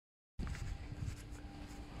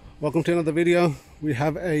Welcome to another video. We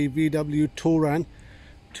have a VW Touran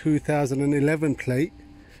 2011 plate,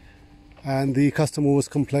 and the customer was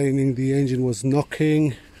complaining the engine was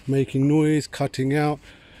knocking, making noise, cutting out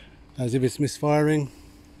as if it's misfiring.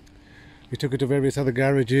 We took it to various other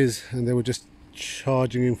garages and they were just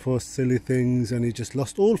charging him for silly things, and he just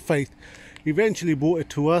lost all faith. Eventually brought it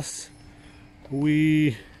to us.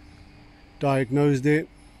 We diagnosed it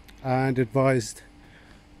and advised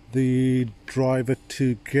the driver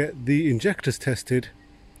to get the injectors tested.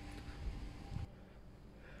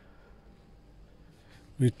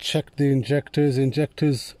 We checked the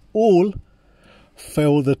injectors all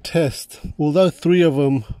failed the test, although 3 of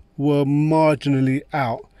them were marginally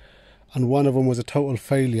out and 1 of them was a total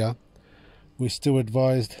failure. We still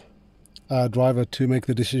advised our driver to make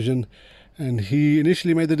the decision, and he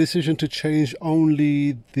initially made the decision to change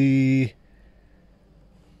only the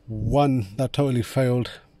one that totally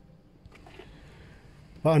failed.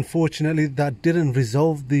 But unfortunately that didn't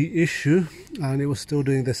resolve the issue, and it was still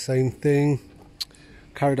doing the same thing.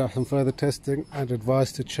 Carried out some further testing and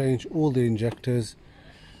advised to change all the injectors.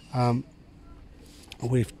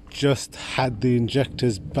 We've just had the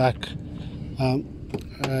injectors back.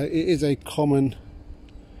 It is a common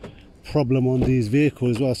problem on these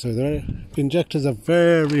vehicles as well, so their injectors are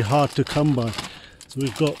very hard to come by. So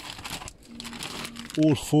we've got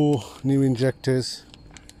all 4 new injectors,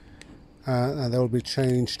 and they will be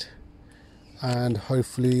changed, and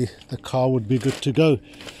hopefully the car would be good to go.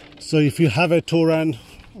 So if you have a Touran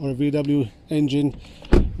or a VW engine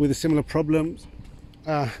with a similar problem,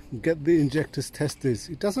 get the injectors tested.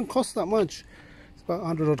 It doesn't cost that much, it's about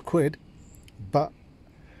 100 odd quid, but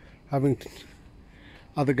having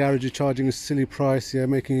other garages charging a silly price,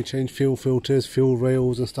 making you change fuel filters, fuel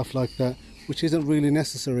rails and stuff like that, which isn't really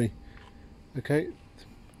necessary. Okay,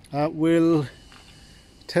 we'll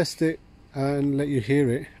test it and let you hear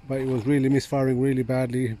it, but it was really misfiring really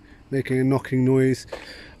badly, making a knocking noise.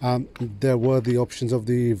 There were the options of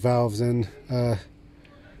the valves and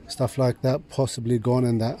stuff like that possibly gone,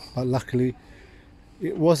 and that, but luckily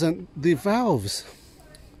it wasn't the valves.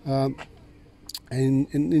 And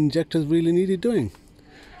injectors really needed doing.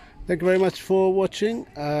 Thank you very much for watching.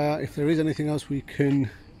 If there is anything else we can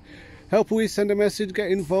help with, send a message, get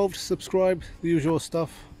involved, subscribe, the usual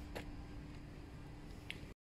stuff.